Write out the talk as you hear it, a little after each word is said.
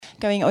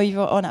going over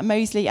on at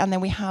Moseley, and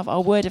then we have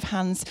our Word of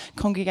Hands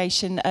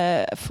congregation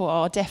for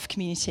our deaf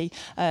community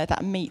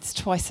that meets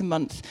twice a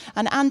month.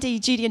 And Andy,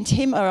 Judy and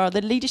Tim are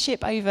the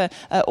leadership over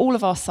all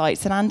of our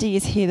sites, and Andy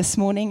is here this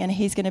morning and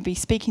he's going to be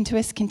speaking to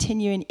us,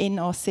 continuing in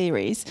our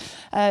series.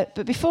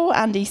 But before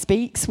Andy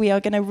speaks, we are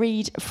going to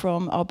read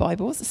from our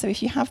Bibles. So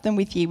if you have them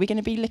with you, we're going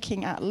to be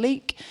looking at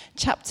Luke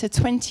chapter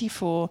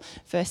 24,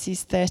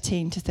 verses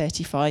 13 to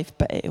 35,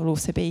 but it will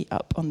also be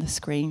up on the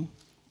screen.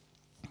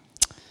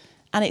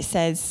 And it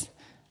says,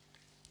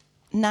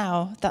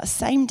 "Now, that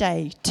same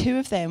day, 2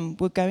 of them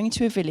were going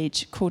to a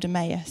village called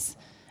Emmaus,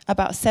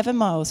 about 7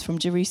 miles from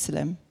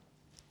Jerusalem.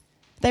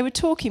 They were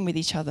talking with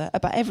each other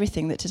about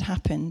everything that had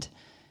happened.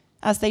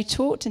 As they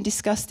talked and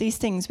discussed these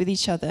things with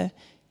each other,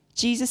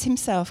 Jesus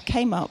himself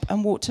came up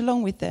and walked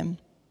along with them,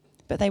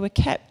 but they were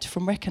kept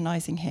from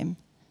recognizing him.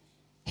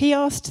 He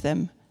asked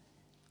them,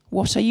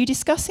 'What are you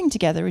discussing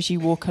together as you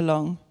walk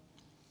along?'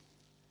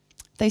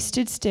 They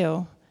stood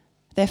still,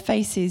 their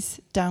faces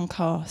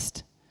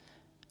downcast.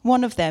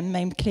 One of them,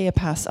 named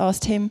Cleopas,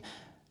 asked him,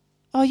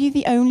 'Are you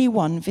the only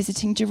one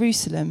visiting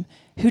Jerusalem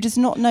who does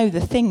not know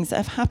the things that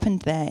have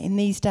happened there in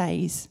these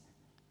days?'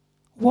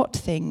 'What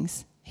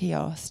things?' he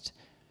asked.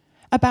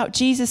 'About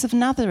Jesus of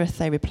Nazareth,'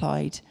 they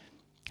replied.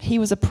 'He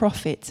was a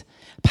prophet,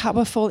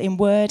 powerful in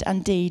word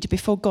and deed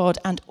before God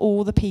and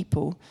all the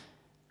people.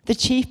 The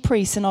chief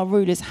priests and our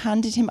rulers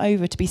handed him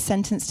over to be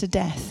sentenced to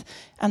death,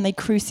 and they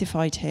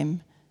crucified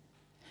him.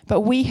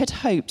 But we had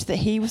hoped that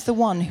he was the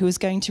one who was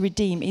going to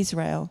redeem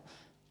Israel.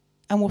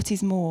 And what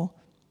is more,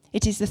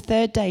 it is the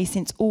 3rd day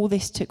since all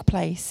this took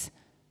place.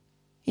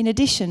 In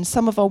addition,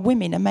 some of our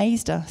women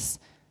amazed us.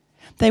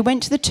 They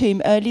went to the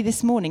tomb early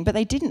this morning, but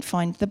they didn't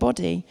find the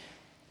body.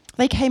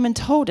 They came and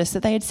told us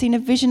that they had seen a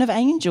vision of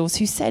angels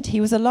who said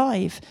he was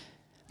alive.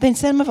 Then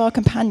some of our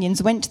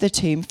companions went to the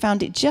tomb,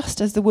 found it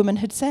just as the woman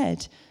had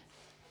said,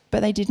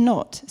 but they did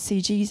not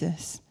see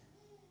Jesus.'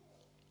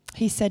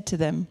 He said to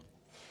them,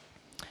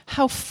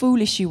 'How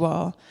foolish you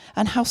are,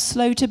 and how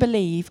slow to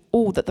believe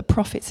all that the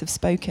prophets have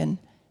spoken.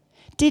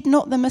 Did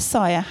not the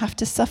Messiah have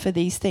to suffer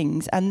these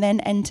things and then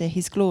enter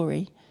his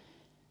glory?'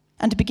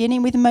 And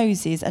beginning with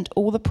Moses and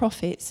all the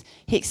prophets,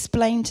 he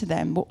explained to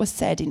them what was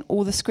said in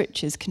all the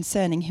scriptures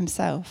concerning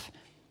himself.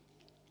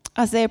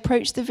 As they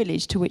approached the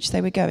village to which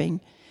they were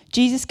going,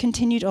 Jesus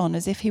continued on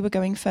as if he were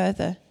going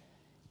further.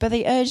 But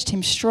they urged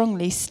him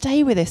strongly,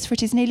 'Stay with us, for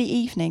it is nearly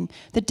evening.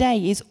 The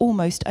day is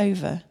almost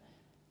over.'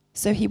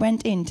 So he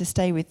went in to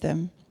stay with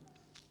them.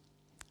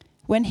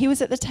 When he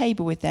was at the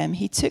table with them,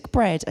 he took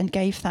bread and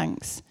gave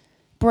thanks,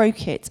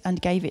 broke it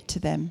and gave it to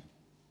them.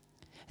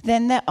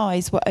 Then their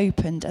eyes were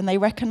opened and they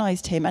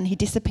recognized him, and he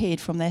disappeared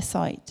from their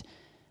sight.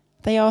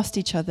 They asked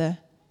each other,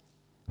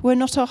 'Were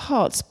not our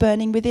hearts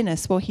burning within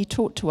us while he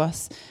talked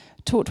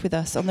with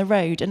us on the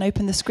road and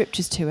opened the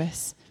scriptures to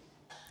us?'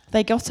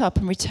 They got up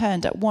and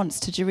returned at once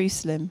to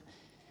Jerusalem.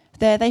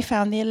 There they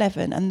found the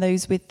 11 and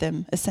those with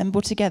them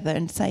assembled together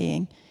and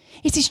saying,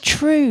 'It is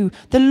true,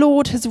 the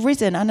Lord has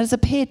risen and has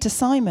appeared to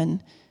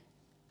Simon.'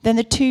 Then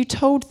the 2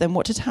 told them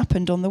what had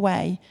happened on the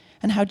way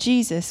and how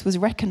Jesus was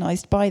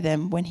recognized by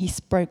them when he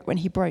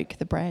broke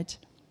the bread."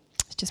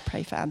 Let's just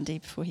pray for Andy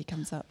before he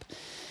comes up.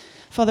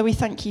 Father, we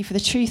thank you for the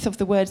truth of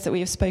the words that we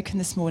have spoken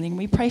this morning.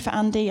 We pray for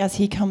Andy as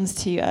he comes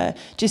to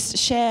just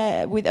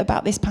share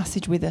about this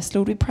passage with us.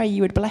 Lord, we pray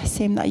you would bless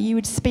him, that you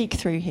would speak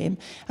through him,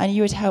 and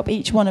you would help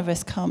each one of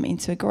us come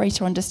into a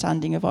greater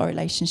understanding of our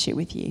relationship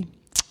with you.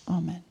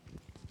 Amen.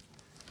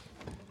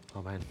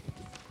 Amen.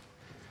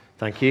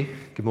 Thank you.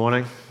 Good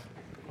morning.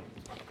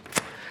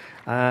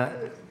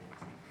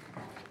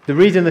 The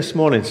reading this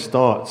morning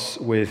starts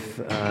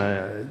with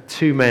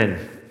 2 men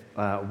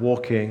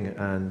walking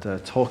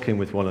and talking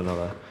with one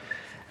another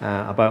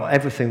about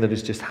everything that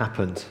has just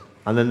happened.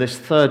 And then this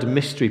 3rd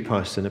mystery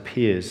person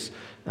appears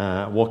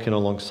walking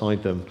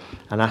alongside them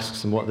and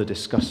asks them what they're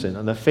discussing.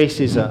 And their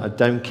faces are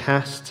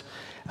downcast.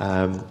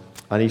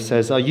 And he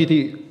says, "Are you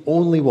the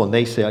only one?"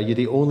 They say, "Are you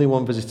the only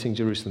one visiting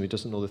Jerusalem who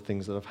doesn't know the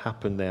things that have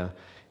happened there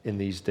in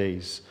these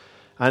days?"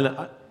 And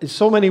in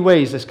so many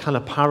ways, this kind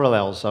of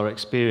parallels our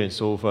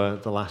experience over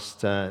the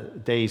last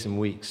days and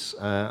weeks,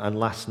 and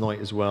last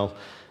night as well,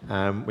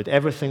 with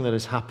everything that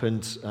has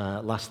happened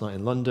last night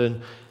in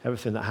London,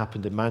 everything that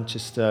happened in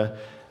Manchester,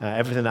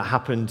 everything that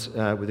happened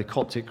with the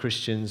Coptic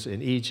Christians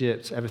in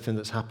Egypt, everything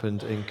that's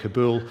happened in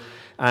Kabul.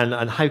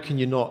 And how can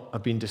you not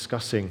have been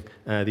discussing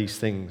these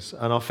things?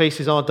 And our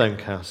faces are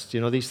downcast. You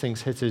know, these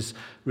things hit us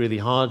really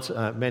hard.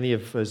 Many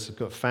of us have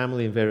got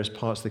family in various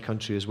parts of the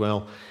country as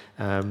well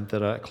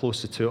that are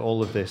closer to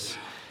all of this.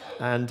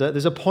 And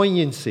there's a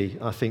poignancy,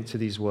 I think, to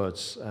these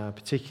words,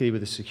 particularly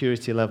with the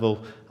security level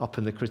up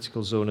in the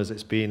critical zone as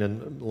it's been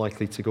and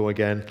likely to go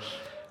again.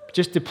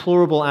 Just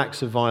deplorable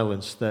acts of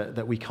violence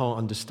that we can't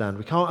understand.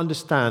 We can't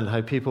understand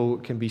how people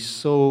can be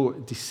so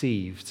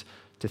deceived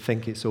to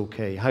think it's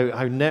okay,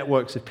 how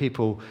networks of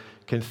people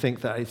can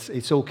think that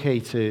it's okay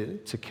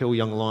to kill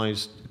young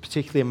lives,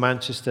 particularly in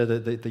Manchester.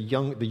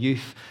 The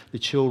youth, the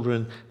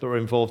children that are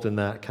involved in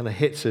that kind of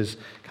hits us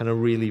kind of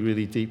really,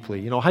 really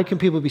deeply. How can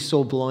people be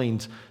so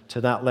blind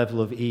to that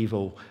level of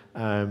evil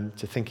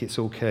to think it's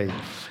okay?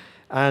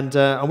 And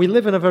we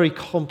live in a very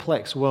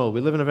complex world.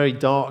 We live in a very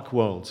dark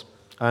world.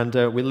 And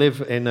we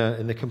live in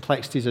the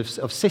complexities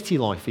of city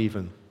life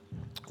even,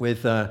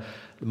 with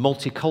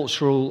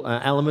multicultural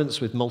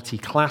elements, with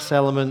multi-class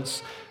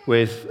elements,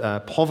 with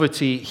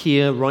poverty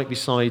here right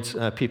beside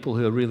people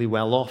who are really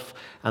well off,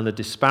 and the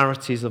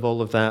disparities of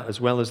all of that, as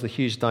well as the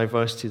huge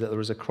diversity that there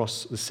is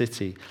across the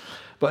city.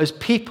 But as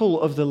people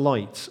of the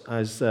light,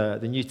 as the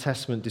New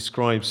Testament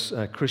describes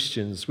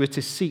Christians, we're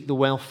to seek the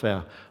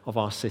welfare of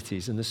our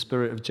cities in the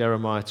spirit of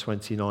Jeremiah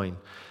 29.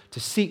 To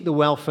seek the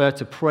welfare,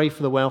 to pray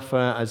for the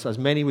welfare, as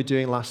many were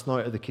doing last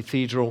night at the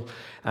cathedral,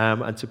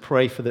 and to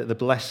pray for the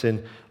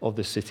blessing of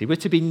the city. We're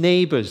to be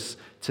neighbours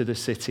to the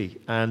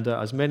city, and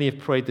as many have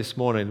prayed this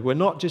morning, we're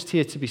not just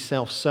here to be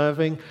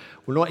self-serving,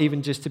 we're not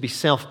even just to be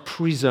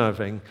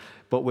self-preserving,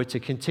 but we're to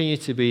continue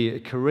to be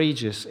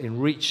courageous in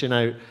reaching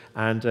out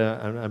and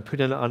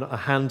putting a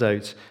hand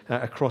out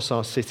across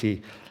our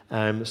city,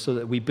 so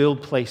that we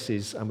build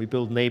places and we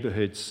build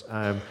neighbourhoods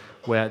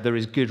where there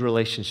is good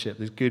relationship,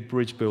 there's good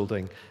bridge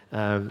building,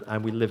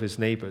 and we live as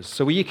neighbours.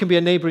 So you can be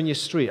a neighbour in your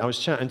street. I was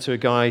chatting to a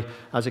guy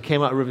as I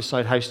came out of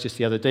Riverside House just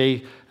the other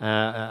day.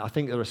 I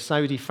think they're a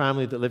Saudi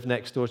family that live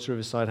next door to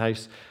Riverside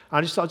House. I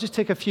just thought I'd just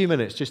take a few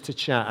minutes just to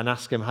chat and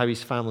ask him how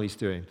his family's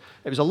doing.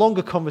 It was a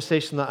longer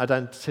conversation than I'd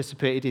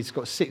anticipated. He's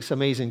got 6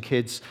 amazing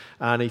kids,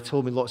 and he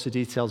told me lots of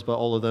details about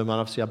all of them, and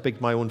obviously I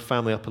bigged my own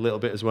family up a little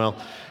bit as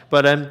well.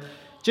 But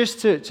just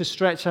to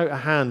stretch out a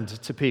hand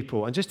to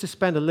people and just to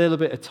spend a little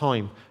bit of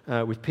time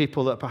with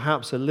people that are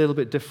perhaps a little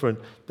bit different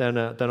than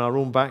our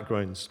own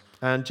backgrounds.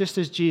 And just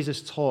as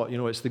Jesus taught,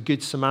 it's the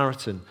Good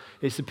Samaritan.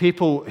 It's the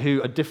people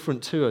who are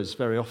different to us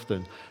very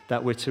often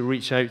that we're to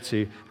reach out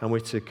to and we're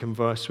to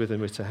converse with and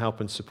we're to help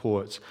and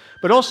support.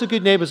 But also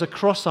good neighbours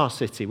across our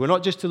city. We're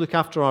not just to look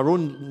after our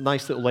own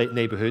nice little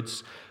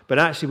neighbourhoods, but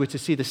actually we're to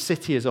see the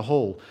city as a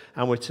whole,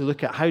 and we're to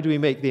look at how do we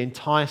make the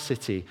entire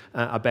city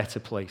a better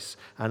place,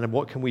 and then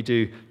what can we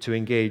do to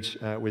engage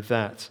with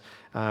that.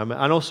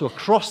 And also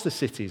across the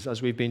cities,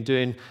 as we've been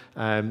doing.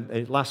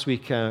 Last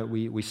week,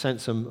 we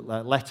sent some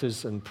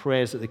letters and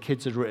prayers that the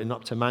kids had written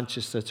up to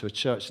Manchester, to a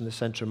church in the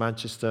centre of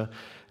Manchester,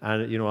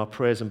 and our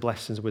prayers and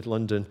blessings with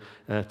London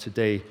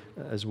today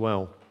as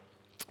well.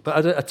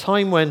 But at a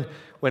time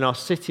when our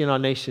city and our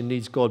nation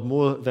needs God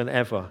more than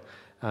ever,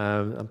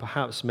 and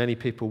perhaps many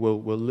people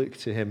will look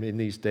to him in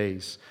these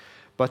days.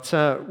 But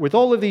with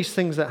all of these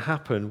things that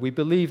happen, we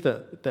believe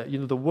that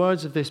the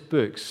words of this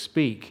book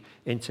speak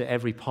into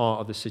every part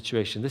of the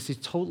situation. This is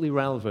totally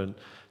relevant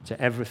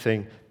to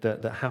everything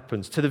that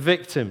happens. To the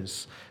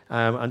victims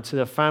and to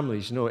their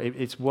families,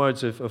 it's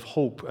words of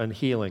hope and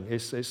healing.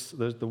 It's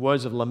the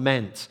words of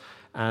lament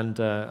and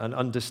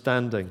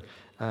understanding,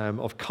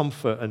 of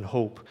comfort and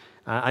hope.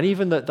 And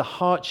even the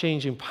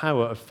heart-changing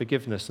power of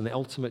forgiveness and the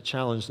ultimate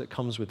challenge that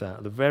comes with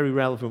that. The very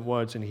relevant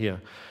words in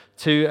here.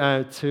 To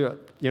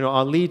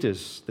our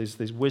leaders,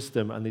 there's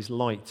wisdom and there's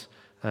light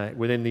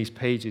within these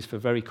pages for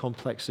very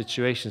complex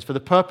situations. For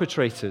the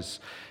perpetrators,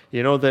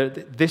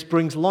 this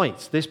brings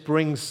light. This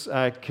brings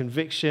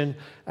conviction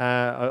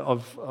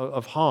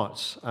of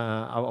hearts,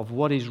 of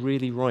what is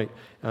really right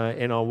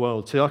in our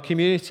world. To our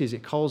communities,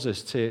 it calls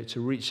us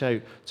to reach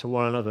out to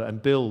one another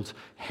and build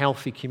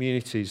healthy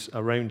communities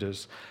around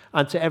us.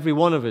 And to every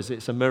one of us,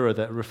 it's a mirror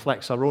that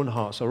reflects our own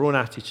hearts, our own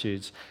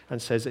attitudes,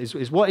 and says,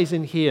 is what is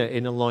in here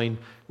in line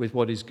with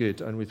what is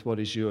good and with what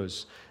is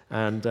yours?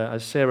 And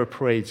as Sarah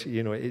prayed,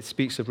 it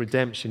speaks of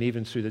redemption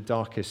even through the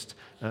darkest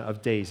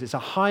of days. It's a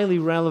highly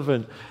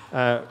relevant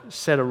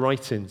set of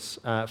writings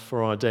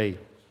for our day.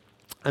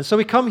 And so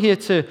we come here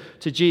to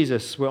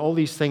Jesus, where all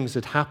these things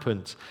had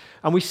happened.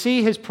 And we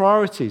see his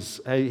priorities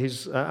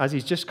as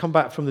he's just come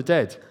back from the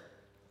dead,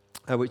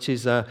 which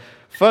is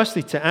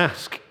firstly to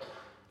ask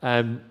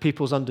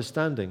people's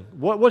understanding.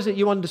 What is it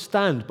you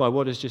understand by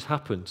what has just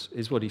happened,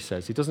 is what he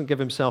says. He doesn't give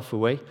himself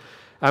away.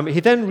 He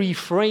then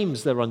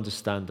reframes their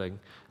understanding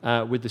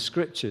with the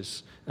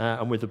scriptures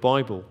and with the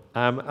Bible.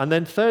 And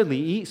then thirdly,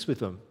 he eats with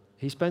them.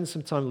 He spends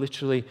some time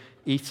literally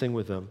eating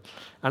with them.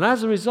 And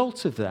as a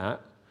result of that,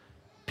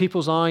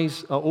 people's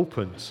eyes are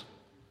opened.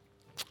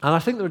 And I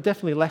think there are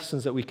definitely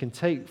lessons that we can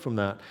take from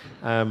that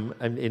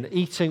in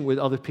eating with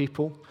other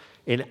people,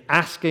 in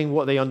asking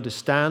what they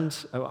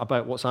understand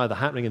about what's either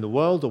happening in the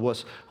world or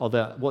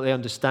what they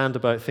understand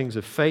about things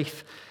of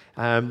faith,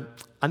 and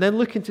then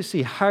looking to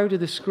see how do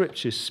the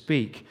scriptures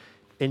speak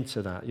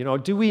into that.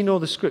 Do we know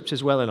the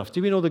scriptures well enough?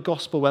 Do we know the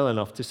gospel well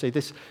enough to say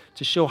this,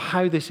 to show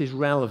how this is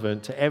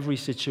relevant to every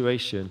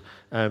situation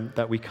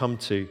that we come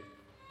to?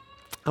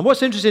 And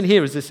what's interesting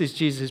here is this is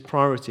Jesus'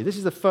 priority. This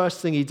is the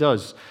first thing he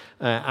does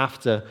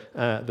after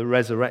the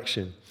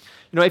resurrection.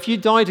 If you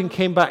died and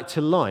came back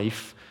to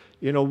life,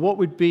 what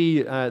would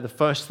be the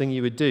first thing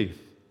you would do?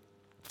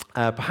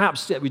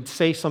 Perhaps it would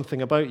say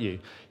something about you.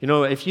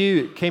 If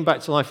you came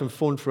back to life and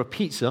phoned for a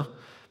pizza,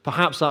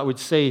 perhaps that would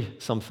say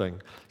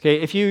something.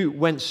 Okay, if you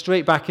went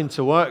straight back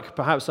into work,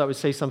 perhaps that would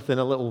say something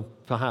a little,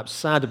 perhaps,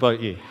 sad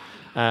about you.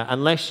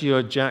 Unless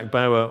you're Jack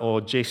Bauer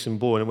or Jason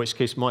Bourne, in which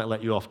case might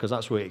let you off, because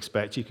that's what we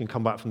expect. You can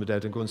come back from the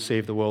dead and go and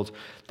save the world.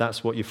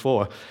 That's what you're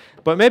for.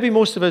 But maybe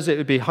most of us, it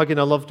would be hugging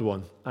a loved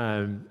one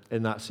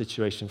in that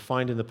situation,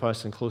 finding the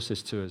person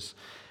closest to us.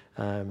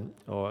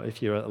 Or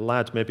if you're a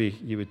lad, maybe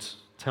you would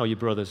tell your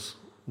brothers,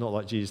 not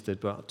like Jesus did,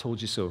 but I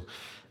told you so,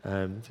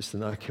 just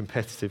in a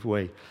competitive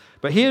way.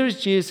 But here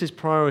is Jesus'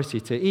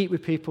 priority, to eat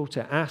with people,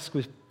 to ask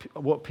with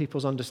what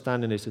people's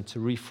understanding is, and to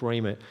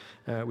reframe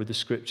it with the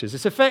scriptures.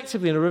 It's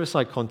effectively, in a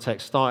Riverside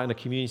context, starting a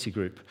community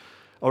group,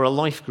 or a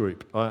life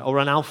group, or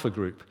an alpha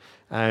group.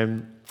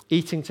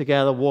 Eating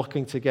together,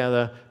 walking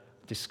together,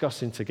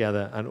 discussing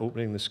together, and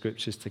opening the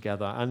scriptures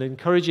together. And I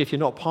encourage you, if you're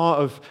not part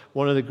of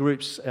one of the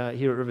groups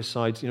here at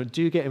Riverside,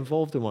 do get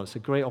involved in one. It's a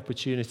great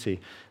opportunity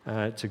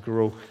to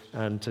grow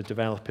and to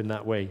develop in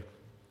that way.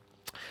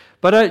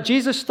 But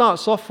Jesus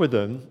starts off with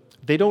them.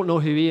 They don't know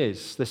who he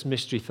is, this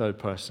mystery third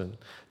person.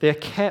 They are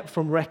kept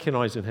from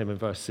recognizing him in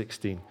verse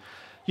 16.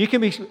 You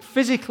can be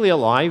physically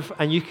alive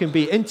and you can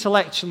be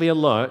intellectually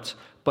alert,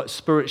 but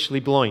spiritually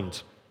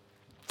blind.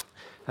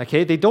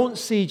 Okay, they don't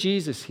see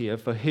Jesus here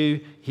for who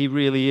he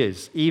really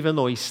is, even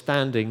though he's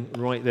standing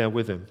right there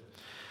with him.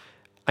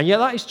 And yet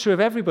that is true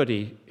of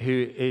everybody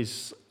who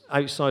is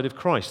outside of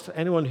Christ.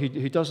 Anyone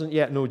who doesn't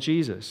yet know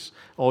Jesus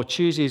or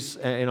chooses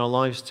in our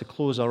lives to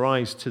close our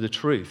eyes to the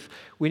truth.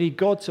 We need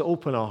God to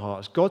open our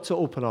hearts, God to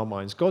open our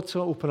minds, God to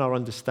open our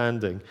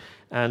understanding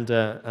and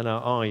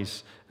our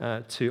eyes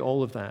to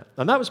all of that.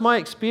 And that was my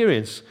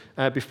experience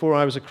before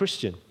I was a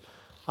Christian.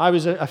 I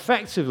was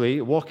effectively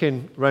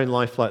walking around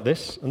life like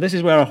this, and this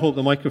is where I hope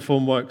the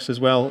microphone works as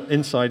well,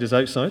 inside as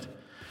outside.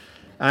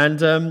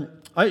 And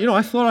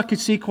I thought I could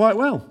see quite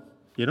well.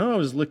 I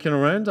was looking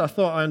around. I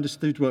thought I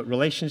understood what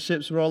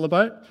relationships were all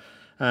about.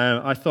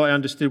 I thought I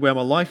understood where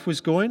my life was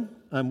going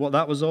and what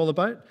that was all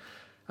about.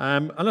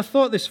 And I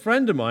thought this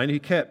friend of mine who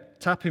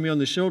kept tapping me on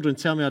the shoulder and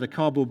telling me I had a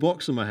cardboard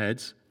box on my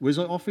head was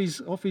off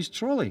his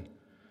trolley.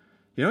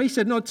 He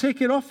said, "No,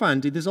 take it off,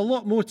 Andy. There's a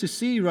lot more to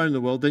see around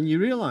the world than you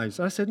realize."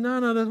 I said,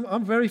 No,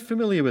 I'm very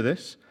familiar with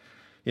this.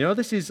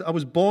 I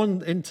was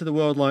born into the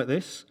world like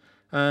this.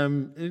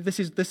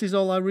 This is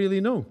all I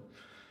really know.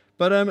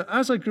 But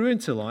as I grew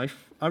into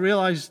life, I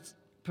realized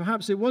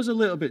perhaps it was a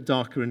little bit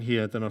darker in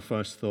here than I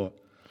first thought.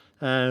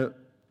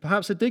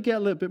 Perhaps I did get a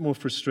little bit more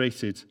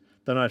frustrated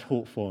than I'd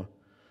hoped for.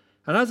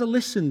 And as I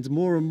listened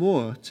more and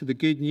more to the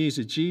good news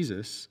of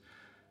Jesus,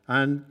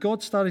 and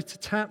God started to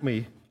tap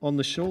me on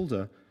the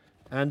shoulder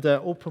and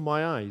open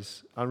my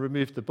eyes and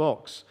remove the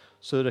box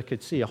so that I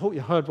could see. I hope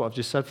you heard what I've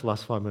just said for the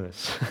last 5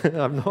 minutes. I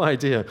have no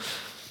idea.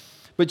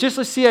 But just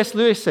as C.S.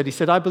 Lewis said, he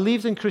said, "I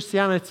believed in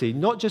Christianity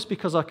not just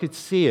because I could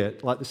see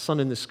it like the sun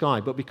in the sky,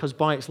 but because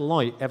by its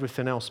light,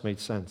 everything else made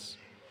sense."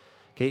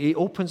 Okay, it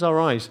opens our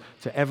eyes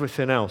to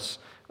everything else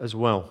as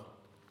well.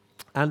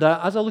 And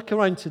as I look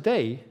around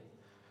today,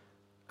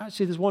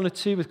 actually there's one or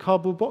two with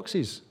cardboard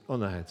boxes on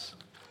their heads.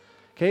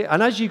 Okay,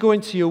 and as you go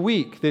into your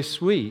week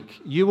this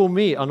week, you will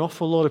meet an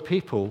awful lot of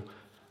people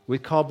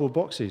with cardboard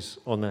boxes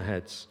on their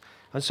heads.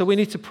 And so we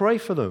need to pray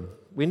for them.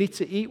 We need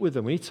to eat with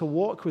them. We need to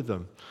walk with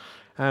them.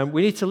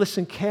 We need to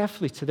listen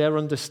carefully to their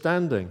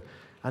understanding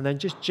and then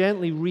just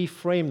gently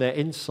reframe their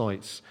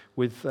insights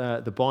with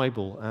the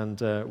Bible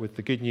and with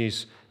the good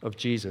news of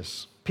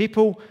Jesus.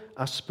 People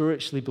are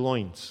spiritually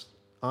blind.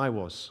 I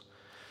was.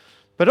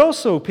 But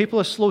also, people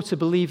are slow to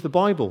believe the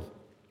Bible.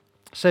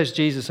 Says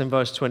Jesus in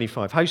verse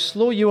 25, "How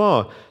slow you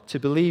are to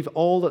believe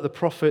all that the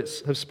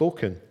prophets have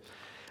spoken."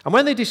 And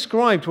when they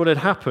described what had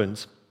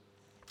happened,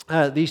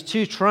 these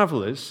two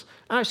travelers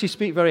actually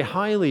speak very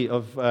highly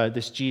of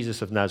this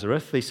Jesus of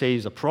Nazareth. They say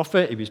he's a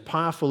prophet. He was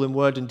powerful in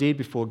word and deed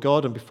before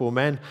God and before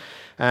men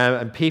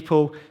and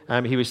people.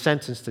 He was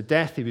sentenced to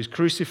death. He was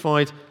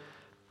crucified.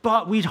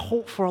 But we'd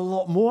hoped for a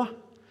lot more.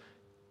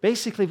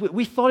 Basically,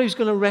 we thought he was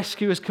going to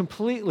rescue us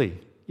completely.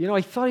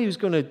 I thought he was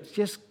going to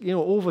just,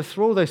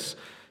 overthrow this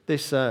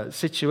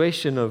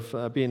situation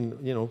of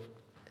being,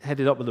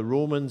 headed up with the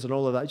Romans and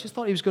all of that. I just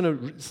thought he was going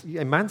to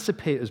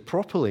emancipate us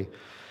properly.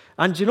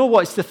 And you know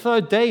what? It's the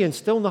third day and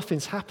still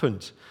nothing's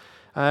happened.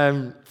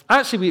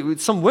 Actually,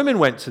 some women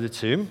went to the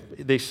tomb,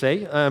 they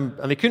say, and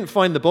they couldn't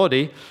find the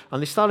body,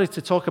 and they started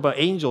to talk about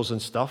angels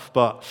and stuff.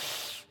 But,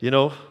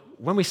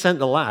 when we sent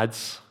the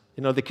lads,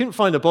 they couldn't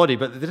find the body,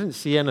 but they didn't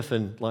see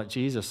anything like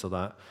Jesus or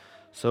that.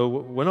 So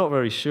we're not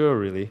very sure,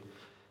 really.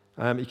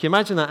 You can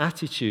imagine that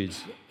attitude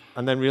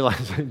and then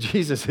realize that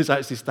Jesus is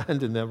actually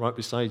standing there right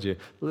beside you.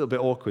 A little bit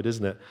awkward,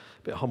 isn't it?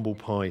 A bit humble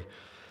pie.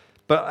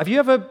 But have you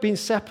ever been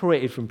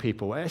separated from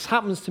people? It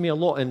happens to me a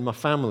lot in my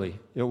family.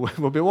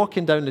 We'll be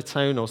walking down the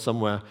town or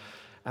somewhere,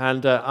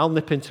 and I'll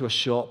nip into a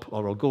shop,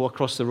 or I'll go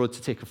across the road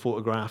to take a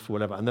photograph or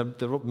whatever, and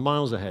they're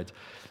miles ahead.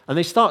 And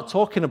they start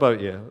talking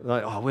about you,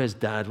 like, "Oh, where's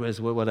Dad? Where's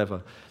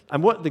whatever?"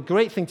 And what the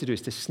great thing to do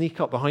is to sneak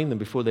up behind them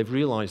before they've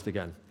realized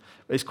again.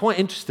 It's quite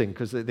interesting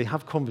because they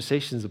have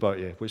conversations about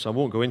you, which I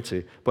won't go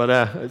into. But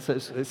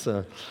it's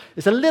a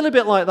little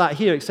bit like that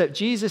here, except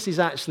Jesus is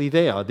actually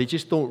there. They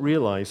just don't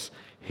realize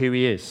who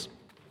he is.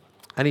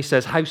 And he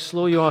says, how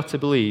slow you are to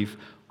believe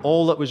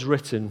all that was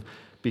written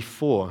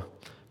before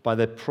by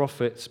the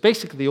prophets,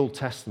 basically the Old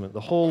Testament,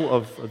 the whole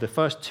of the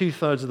first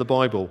 2/3 of the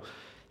Bible.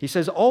 He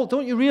says,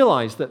 don't you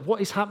realize that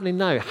what is happening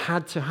now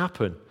had to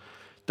happen?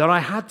 That I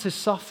had to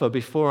suffer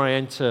before I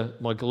enter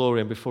my glory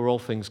and before all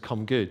things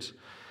come good.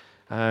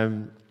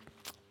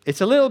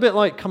 It's a little bit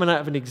like coming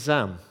out of an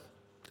exam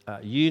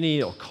at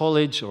uni or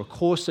college or a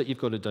course that you've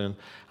got to do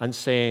and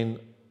saying,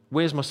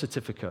 where's my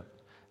certificate?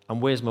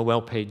 And where's my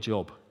well-paid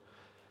job?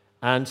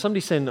 And somebody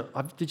saying,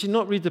 did you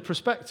not read the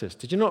prospectus?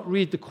 Did you not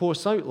read the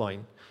course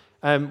outline?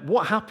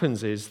 What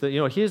happens is that,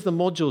 here's the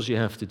modules you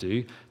have to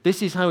do.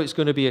 This is how it's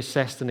going to be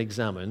assessed and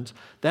examined.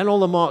 Then all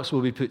the marks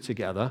will be put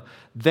together.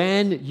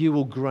 Then you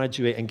will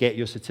graduate and get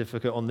your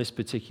certificate on this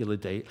particular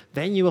date.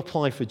 Then you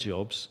apply for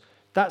jobs.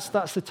 That's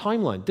the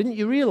timeline. Didn't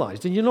you realize?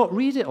 Did you not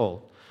read it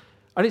all?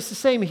 And it's the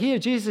same here.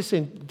 Jesus is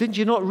saying, didn't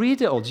you not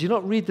read it all? Did you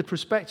not read the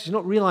prospectus? Did you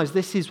not realize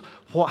this is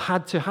what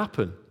had to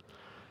happen?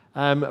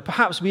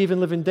 Perhaps we even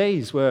live in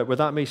days where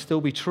that may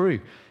still be true.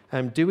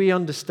 Do we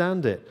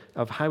understand it,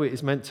 of how it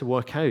is meant to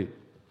work out?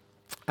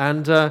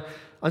 And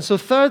so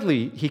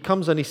thirdly, he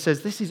comes and he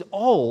says, this is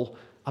all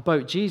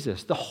about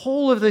Jesus. The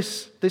whole of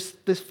this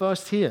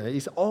verse here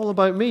is all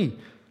about me,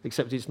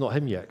 except it's not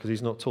him yet, because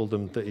he's not told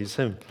them that it's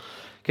him.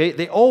 Okay,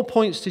 it all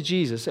points to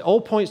Jesus. It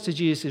all points to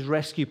Jesus'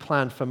 rescue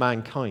plan for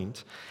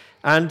mankind.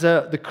 And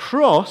the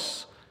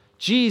cross,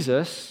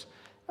 Jesus,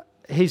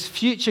 his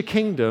future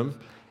kingdom,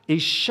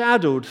 is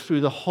shadowed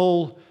through the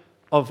whole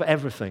of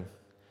everything.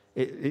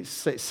 It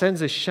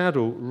sends a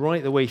shadow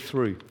right the way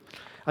through.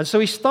 And so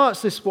he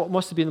starts this, what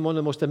must have been one of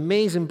the most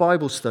amazing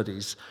Bible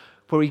studies,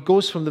 where he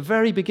goes from the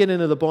very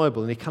beginning of the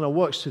Bible and he kind of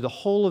works through the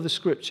whole of the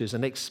scriptures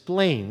and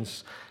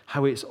explains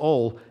how it's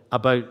all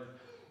about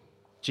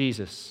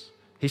Jesus.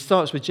 He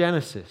starts with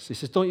Genesis. He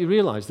says, don't you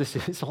realize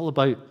it's all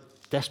about,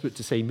 desperate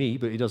to say me,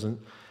 but he doesn't,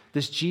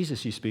 this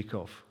Jesus you speak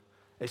of.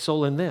 It's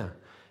all in there.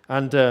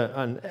 And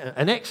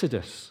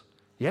Exodus,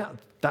 yeah,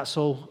 that's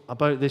all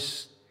about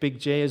this big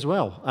J as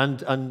well.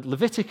 And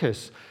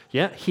Leviticus,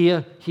 yeah,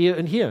 here,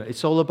 and here.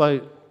 It's all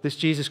about this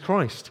Jesus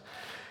Christ.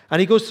 And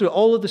he goes through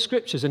all of the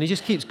scriptures, and he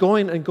just keeps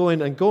going and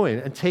going and going,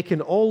 and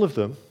taking all of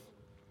them,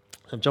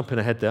 I'm jumping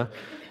ahead there,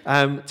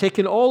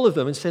 taking all of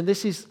them and saying,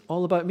 this is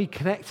all about me,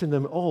 connecting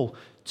them all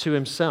to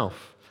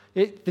himself.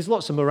 There's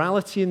lots of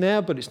morality in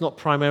there, but it's not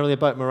primarily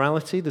about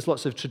morality. There's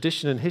lots of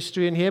tradition and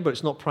history in here, but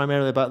it's not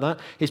primarily about that.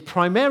 It's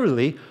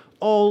primarily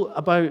all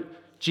about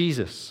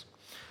Jesus.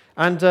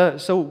 And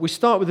so we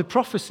start with the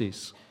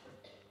prophecies.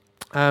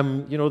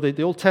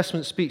 The Old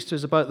Testament speaks to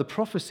us about the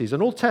prophecies.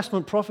 And Old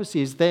Testament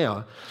prophecy is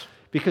there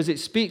because it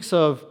speaks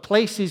of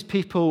places,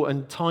 people,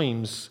 and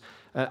times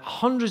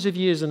hundreds of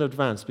years in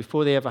advance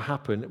before they ever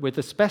happen, with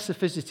a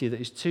specificity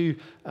that is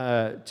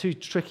too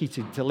tricky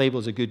to label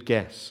as a good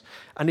guess.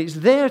 And it's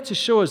there to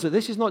show us that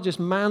this is not just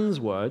man's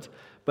word,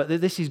 but that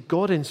this is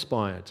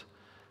God-inspired.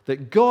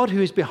 That God,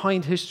 who is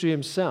behind history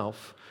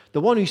himself,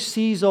 the one who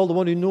sees all, the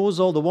one who knows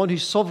all, the one who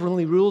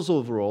sovereignly rules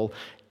over all,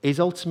 is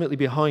ultimately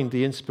behind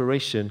the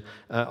inspiration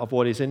of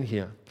what is in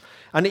here.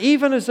 And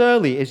even as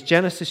early as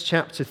Genesis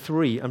chapter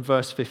 3 and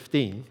verse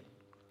 15,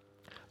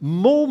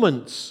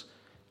 moments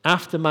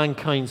after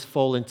mankind's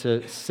fall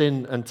into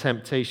sin and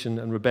temptation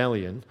and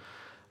rebellion,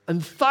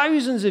 and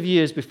thousands of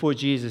years before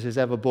Jesus is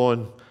ever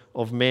born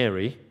of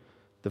Mary,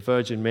 the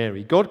Virgin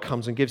Mary, God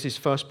comes and gives his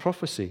first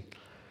prophecy.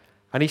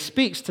 And he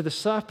speaks to the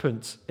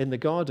serpent in the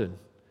garden,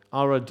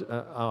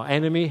 our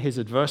enemy, his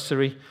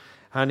adversary,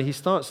 and he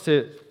starts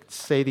to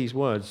say these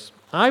words,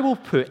 I will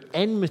put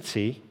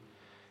enmity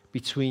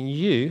between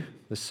you,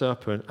 the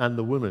serpent, and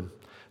the woman,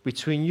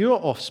 between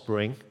your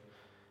offspring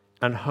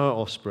and her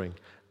offspring.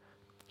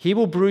 He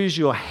will bruise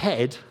your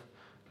head,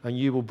 and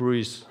you will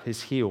bruise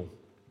his heel.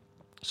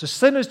 So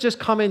sin has just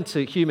come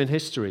into human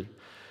history,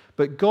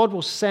 but God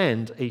will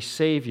send a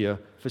savior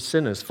for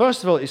sinners.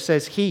 First of all, it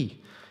says he.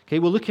 Okay,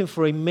 we're looking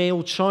for a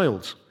male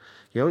child.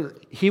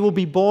 He will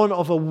be born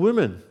of a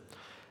woman,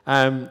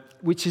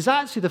 which is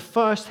actually the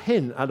first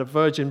hint at a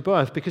virgin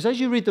birth, because as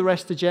you read the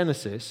rest of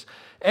Genesis,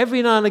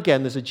 every now and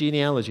again there's a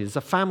genealogy, there's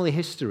a family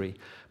history,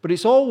 but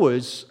it's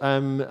always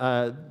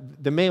the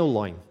male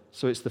line.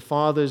 So it's the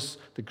fathers,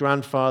 the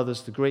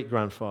grandfathers, the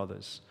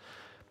great-grandfathers.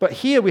 But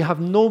here we have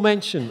no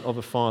mention of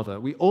a father.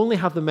 We only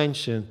have the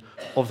mention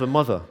of the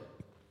mother.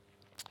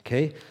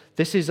 Okay?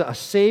 This is a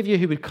savior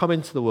who would come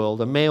into the world,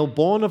 a male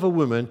born of a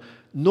woman,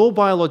 no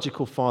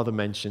biological father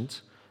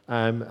mentioned,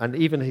 and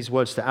even his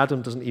words to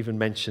Adam doesn't even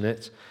mention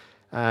it.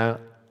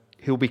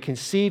 He'll be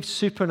conceived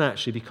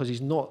supernaturally because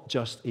he's not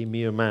just a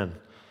mere man,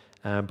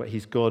 but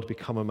he's God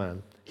become a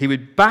man. He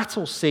would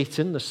battle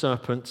Satan, the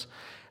serpent,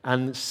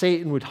 and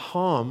Satan would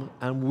harm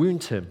and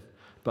wound him,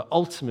 but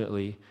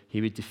ultimately he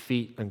would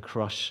defeat and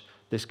crush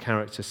this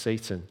character,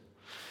 Satan.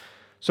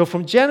 So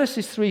from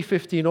Genesis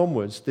 3:15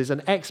 onwards, there's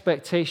an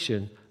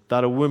expectation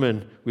that a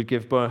woman would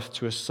give birth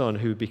to a son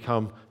who would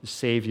become the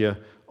Savior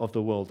of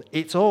the world.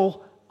 It's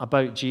all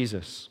about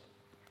Jesus.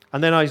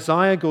 And then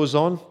Isaiah goes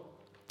on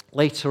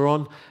later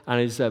on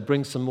and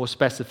brings some more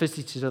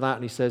specificity to that,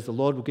 and he says, the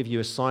Lord will give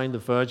you a sign, the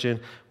virgin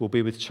will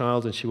be with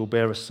child, and she will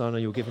bear a son,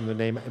 and you'll give him the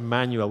name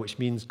Emmanuel, which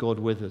means God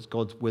with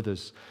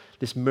us,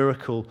 this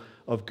miracle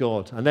of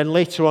God. And then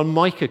later on,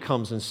 Micah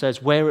comes and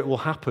says where it will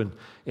happen,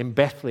 in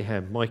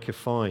Bethlehem, Micah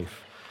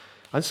 5.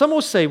 And some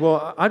will say,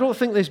 well, I don't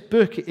think this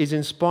book is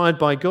inspired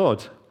by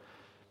God.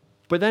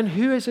 But then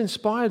who has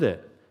inspired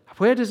it?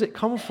 Where does it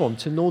come from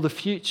to know the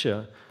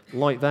future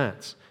like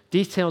that?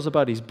 Details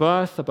about his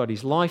birth, about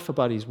his life,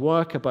 about his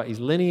work, about his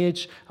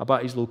lineage,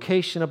 about his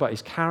location, about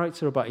his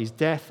character, about his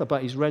death,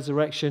 about his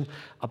resurrection,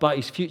 about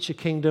his future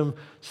kingdom,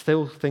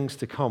 still things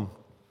to come.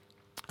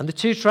 And the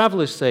two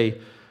travelers say,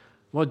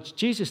 well,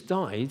 Jesus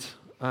died,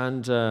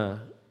 and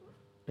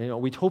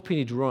we'd hoping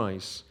he'd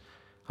rise.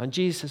 And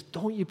Jesus says,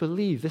 don't you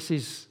believe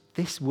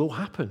this will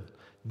happen?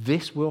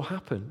 This will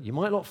happen. You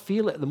might not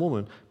feel it at the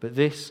moment, but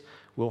this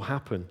will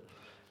happen.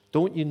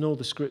 Don't you know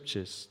the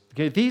scriptures?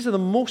 Okay, these are the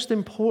most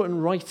important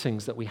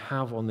writings that we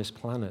have on this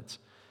planet.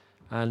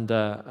 And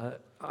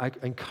I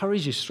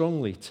encourage you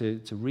strongly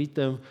to read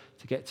them,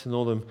 to get to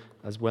know them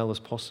as well as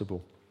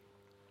possible.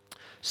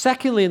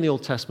 Secondly, in the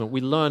Old Testament,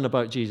 we learn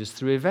about Jesus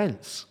through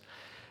events.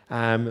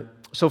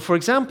 So, for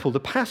example, the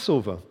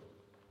Passover.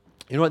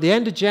 At the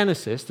end of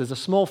Genesis, there's a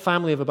small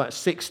family of about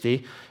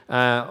 60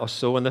 or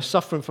so, and they're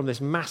suffering from this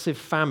massive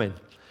famine.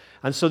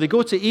 And so they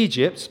go to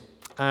Egypt,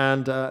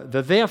 and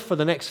they're there for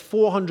the next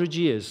 400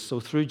 years, so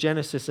through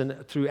Genesis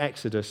and through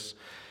Exodus.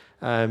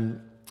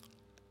 And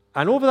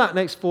over that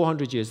next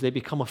 400 years, they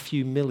become a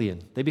few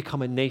million. They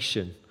become a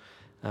nation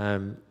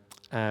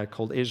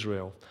called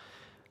Israel.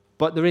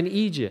 But they're in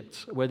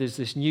Egypt, where there's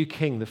this new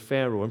king, the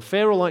Pharaoh. And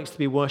Pharaoh likes to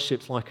be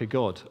worshipped like a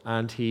god.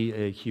 And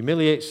he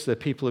humiliates the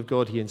people of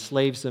God. He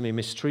enslaves them. He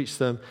mistreats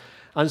them.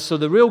 And so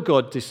the real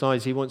God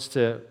decides he wants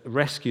to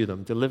rescue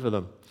them, deliver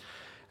them.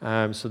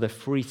 So they're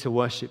free to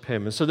worship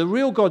him. And so the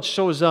real God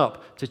shows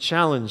up to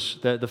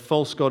challenge the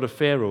false god of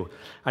Pharaoh.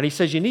 And he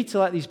says, you need to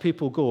let these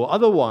people go.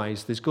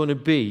 Otherwise, there's going to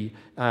be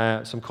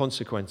some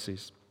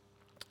consequences.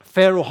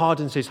 Pharaoh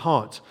hardens his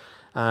heart.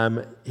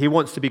 He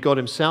wants to be God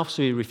himself,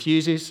 so he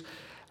refuses.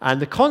 And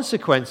the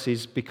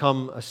consequences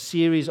become a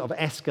series of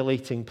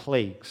escalating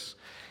plagues.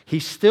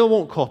 He still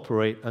won't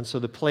cooperate, and so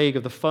the plague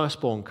of the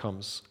firstborn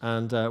comes.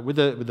 And with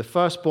the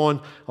firstborn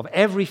of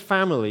every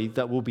family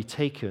that will be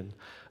taken,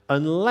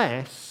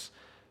 unless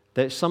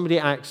that somebody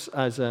acts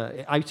as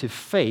out of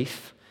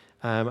faith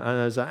and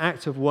as an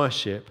act of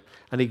worship,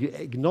 an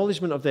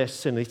acknowledgement of their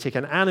sin. They take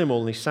an animal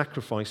and they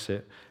sacrifice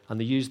it, and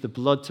they use the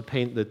blood to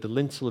paint the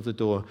lintel of the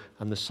door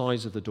and the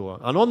sides of the door.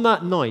 And on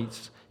that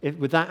night,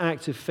 with that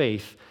act of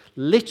faith,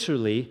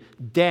 literally,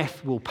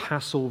 death will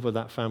pass over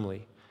that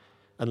family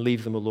and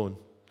leave them alone.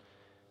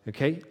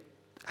 Okay?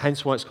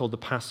 Hence why it's called the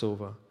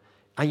Passover.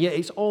 And yet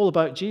it's all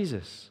about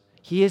Jesus.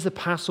 He is the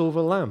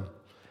Passover lamb.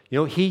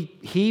 He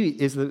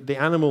is the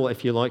animal,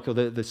 if you like, or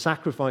the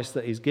sacrifice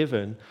that is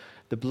given,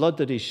 the blood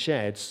that is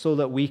shed, so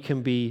that we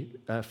can be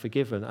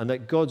forgiven and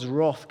that God's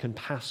wrath can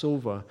pass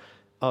over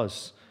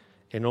us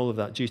in all of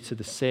that due to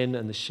the sin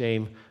and the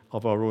shame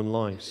of our own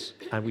lives.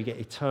 And we get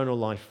eternal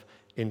life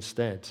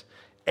instead.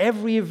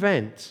 Every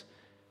event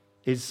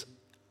is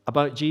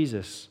about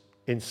Jesus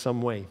in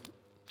some way.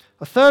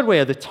 A third way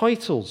are the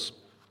titles.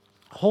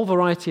 A whole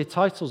variety of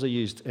titles are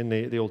used in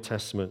the Old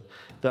Testament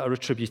that are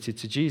attributed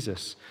to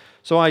Jesus.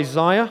 So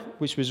Isaiah,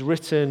 which was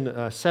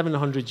written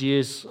 700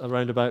 years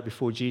around about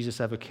before Jesus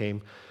ever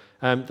came,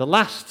 the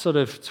last sort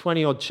of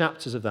 20-odd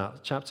chapters of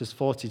that, chapters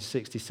 40 to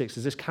 66,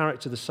 is this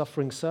character, the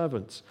suffering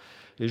servant,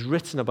 who's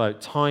written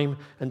about time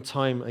and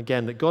time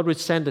again, that God would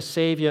send a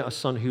Savior, a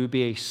Son, who would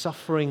be a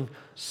suffering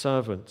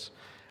servant.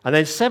 And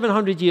then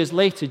 700 years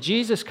later,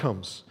 Jesus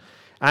comes,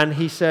 and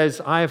he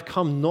says, I have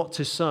come not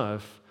to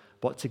serve,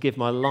 but to give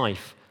my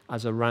life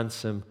as a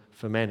ransom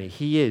for many.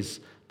 He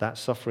is that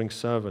suffering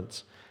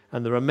servant.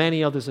 And there are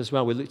many others as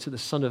well. We looked at the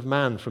Son of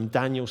Man from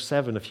Daniel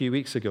 7 a few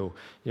weeks ago,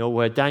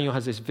 where Daniel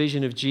has this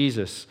vision of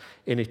Jesus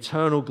in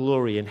eternal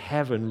glory in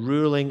heaven,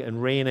 ruling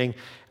and reigning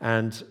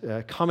and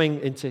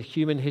coming into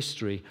human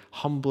history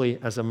humbly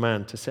as a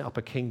man to set up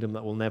a kingdom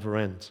that will never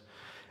end.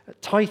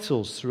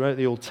 Titles throughout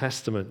the Old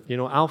Testament,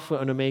 Alpha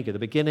and Omega, the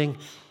beginning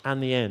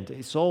and the end.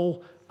 It's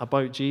all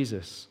about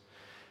Jesus.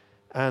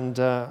 And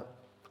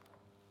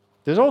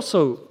there's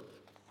also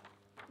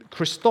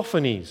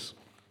Christophanies.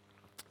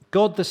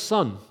 God the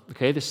Son,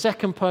 okay, the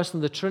second person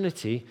of the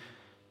Trinity,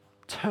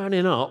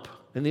 turning up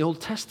in the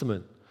Old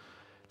Testament.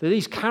 They're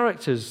these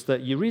characters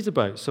that you read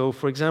about. So,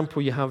 for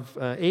example, you have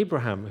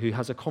Abraham, who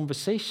has a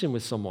conversation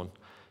with someone,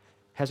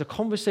 has a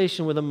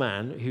conversation with a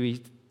man who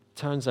he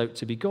turns out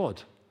to be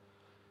God.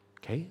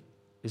 Okay,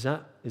 is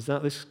that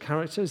this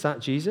character? Is that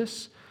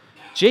Jesus?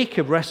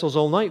 Jacob wrestles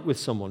all night with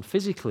someone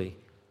physically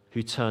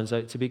who turns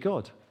out to be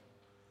God.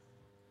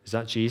 Is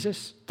that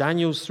Jesus?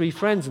 Daniel's 3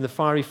 friends in the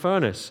fiery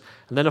furnace.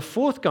 And then a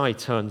fourth guy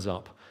turns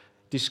up,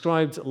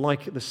 described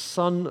like the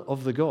son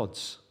of the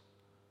gods.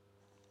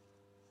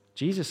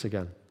 Jesus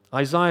again.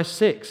 Isaiah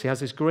 6, he has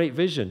this great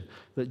vision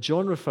that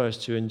John refers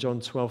to in John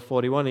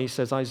 12:41. He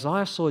says,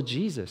 Isaiah saw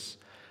Jesus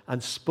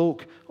and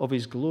spoke of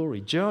his glory.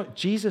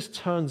 Jesus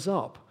turns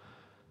up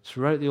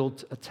throughout the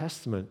Old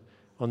Testament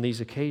on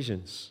these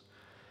occasions.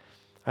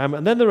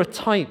 And then there are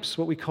types,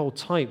 what we call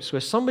types,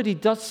 where somebody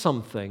does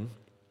something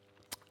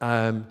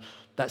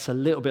that's a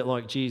little bit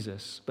like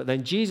Jesus, but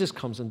then Jesus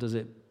comes and does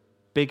it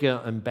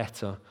bigger and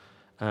better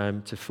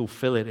to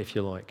fulfill it, if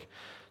you like.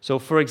 So,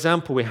 for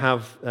example, we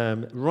have,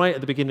 right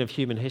at the beginning of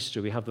human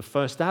history, we have the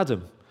first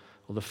Adam,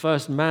 or the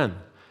first man.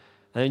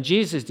 And then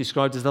Jesus is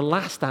described as the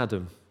last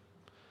Adam.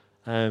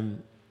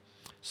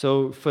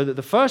 So, for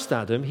the first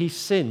Adam, he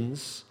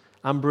sins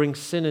and brings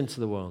sin into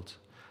the world.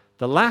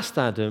 The last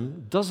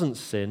Adam doesn't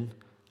sin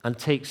and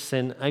takes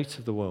sin out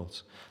of the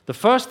world. The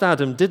first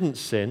Adam didn't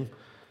sin,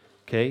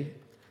 okay?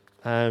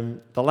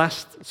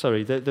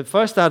 The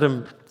first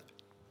Adam,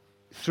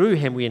 through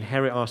him we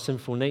inherit our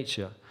sinful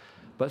nature.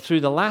 But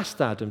through the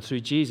last Adam, through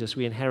Jesus,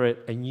 we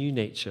inherit a new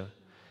nature.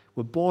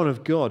 We're born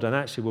of God, and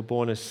actually we're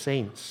born as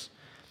saints.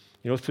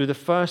 Through the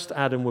first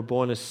Adam, we're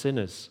born as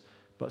sinners.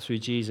 But through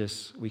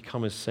Jesus, we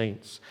come as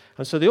saints.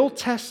 And so the Old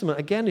Testament,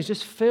 again, is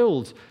just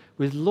filled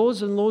with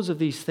loads and loads of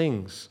these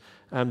things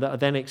that are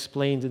then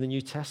explained in the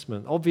New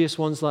Testament. Obvious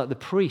ones like the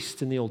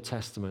priest in the Old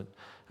Testament.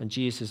 And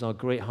Jesus is our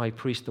great high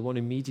priest, the one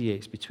who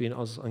mediates between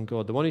us and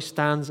God, the one who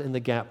stands in the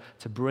gap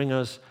to bring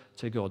us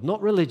to God.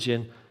 Not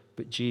religion,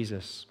 but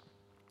Jesus.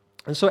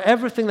 And so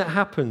everything that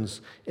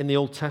happens in the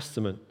Old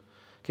Testament,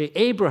 okay,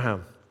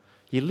 Abraham,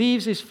 he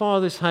leaves his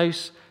father's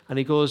house and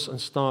he goes and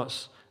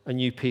starts a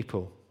new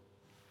people.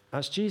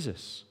 That's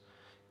Jesus.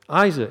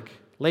 Isaac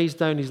lays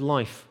down his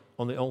life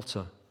on the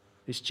altar.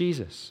 It's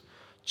Jesus.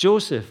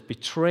 Joseph,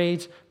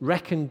 betrayed,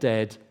 reckoned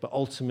dead, but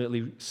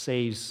ultimately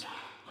saves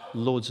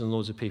loads and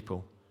loads of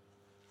people.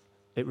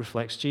 It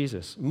reflects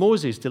Jesus.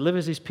 Moses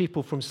delivers his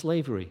people from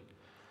slavery.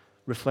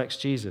 Reflects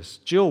Jesus.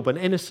 Job, an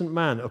innocent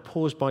man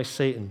opposed by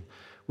Satan,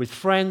 with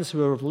friends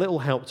who are of little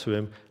help to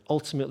him,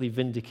 ultimately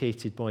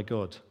vindicated by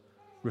God.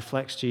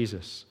 Reflects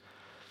Jesus.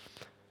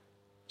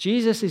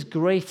 Jesus is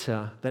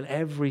greater than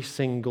every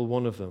single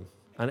one of them.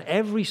 And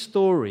every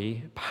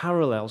story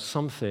parallels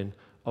something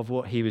of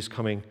what he was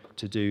coming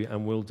to do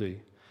and will do.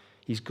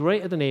 He's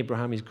greater than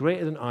Abraham, he's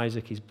greater than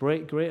Isaac, he's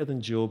greater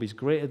than Job, he's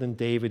greater than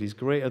David, he's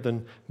greater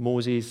than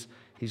Moses,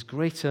 he's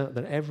greater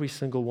than every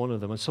single one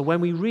of them. And so when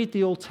we read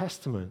the Old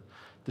Testament,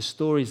 the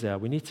stories there,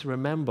 we need to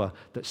remember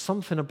that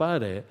something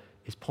about it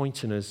is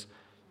pointing us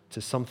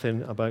to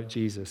something about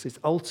Jesus. It's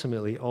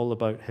ultimately all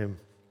about him.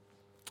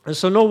 And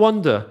so no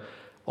wonder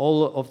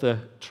all of the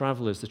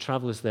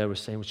travelers there were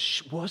saying,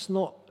 was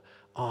not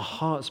our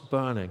hearts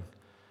burning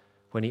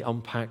when he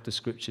unpacked the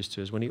scriptures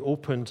to us, when he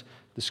opened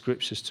the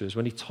scriptures to us,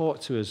 when he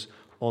talked to us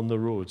on the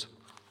road.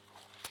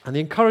 And the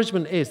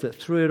encouragement is that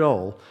through it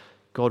all,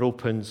 God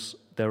opens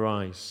their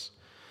eyes.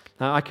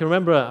 Now, I can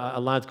remember a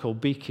lad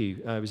called Biku.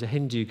 He was a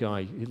Hindu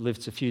guy. He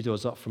lived a few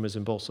doors up from us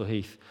in Balsall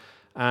Heath.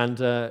 And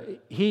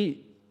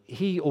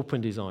he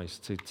opened his eyes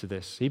to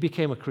this. He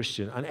became a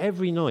Christian. And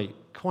every night,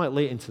 quite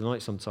late into the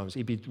night sometimes,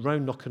 he'd be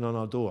round knocking on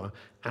our door,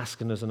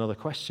 asking us another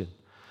question.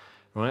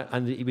 Right?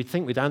 And he would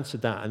think we'd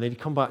answered that, and then he'd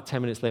come back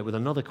 10 minutes later with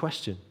another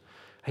question.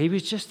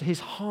 His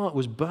heart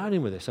was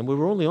burning with this, and we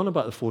were only on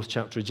about the 4th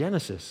chapter of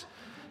Genesis.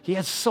 He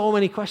had so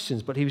many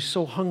questions, but he was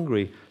so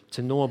hungry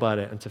to know about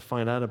it and to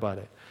find out about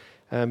it.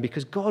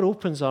 Because God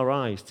opens our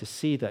eyes to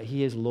see that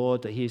he is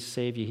Lord, that he is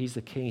Savior, he's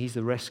the King, he's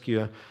the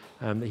rescuer,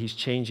 that he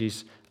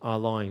changes our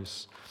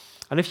lives.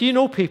 And if you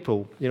know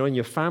people, in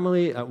your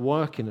family, at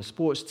work, in a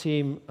sports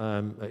team,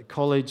 at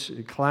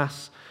college,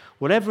 class,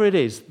 whatever it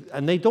is,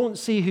 and they don't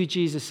see who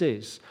Jesus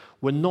is,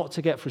 we're not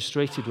to get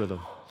frustrated with them.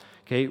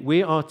 Okay?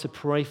 We are to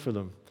pray for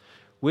them.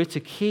 We're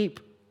to keep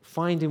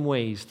finding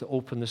ways to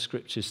open the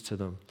scriptures to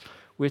them.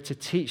 We're to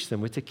teach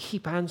them. We're to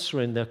keep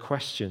answering their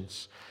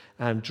questions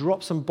and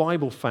drop some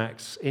Bible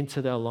facts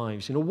into their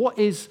lives. What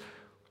is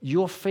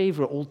your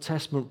favorite Old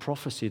Testament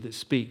prophecy that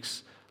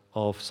speaks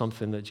of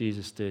something that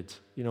Jesus did?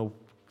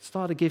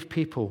 Start to give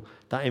people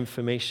that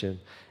information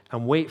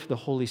and wait for the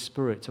Holy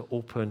Spirit to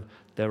open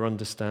their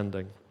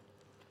understanding.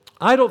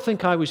 I don't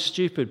think I was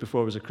stupid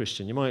before I was a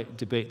Christian. You might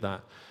debate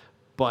that.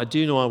 But I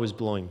do know I was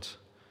blind.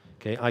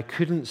 Okay, I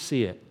couldn't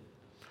see it.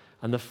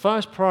 And the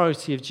first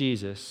priority of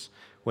Jesus,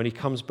 when he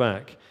comes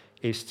back,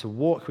 is to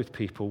walk with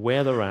people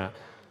where they're at,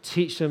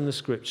 teach them the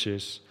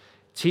scriptures,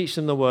 teach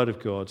them the word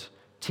of God,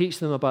 teach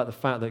them about the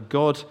fact that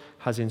God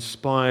has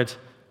inspired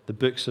the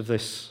books of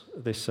this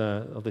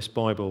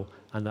Bible,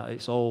 and that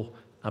it's all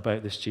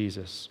about this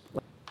Jesus.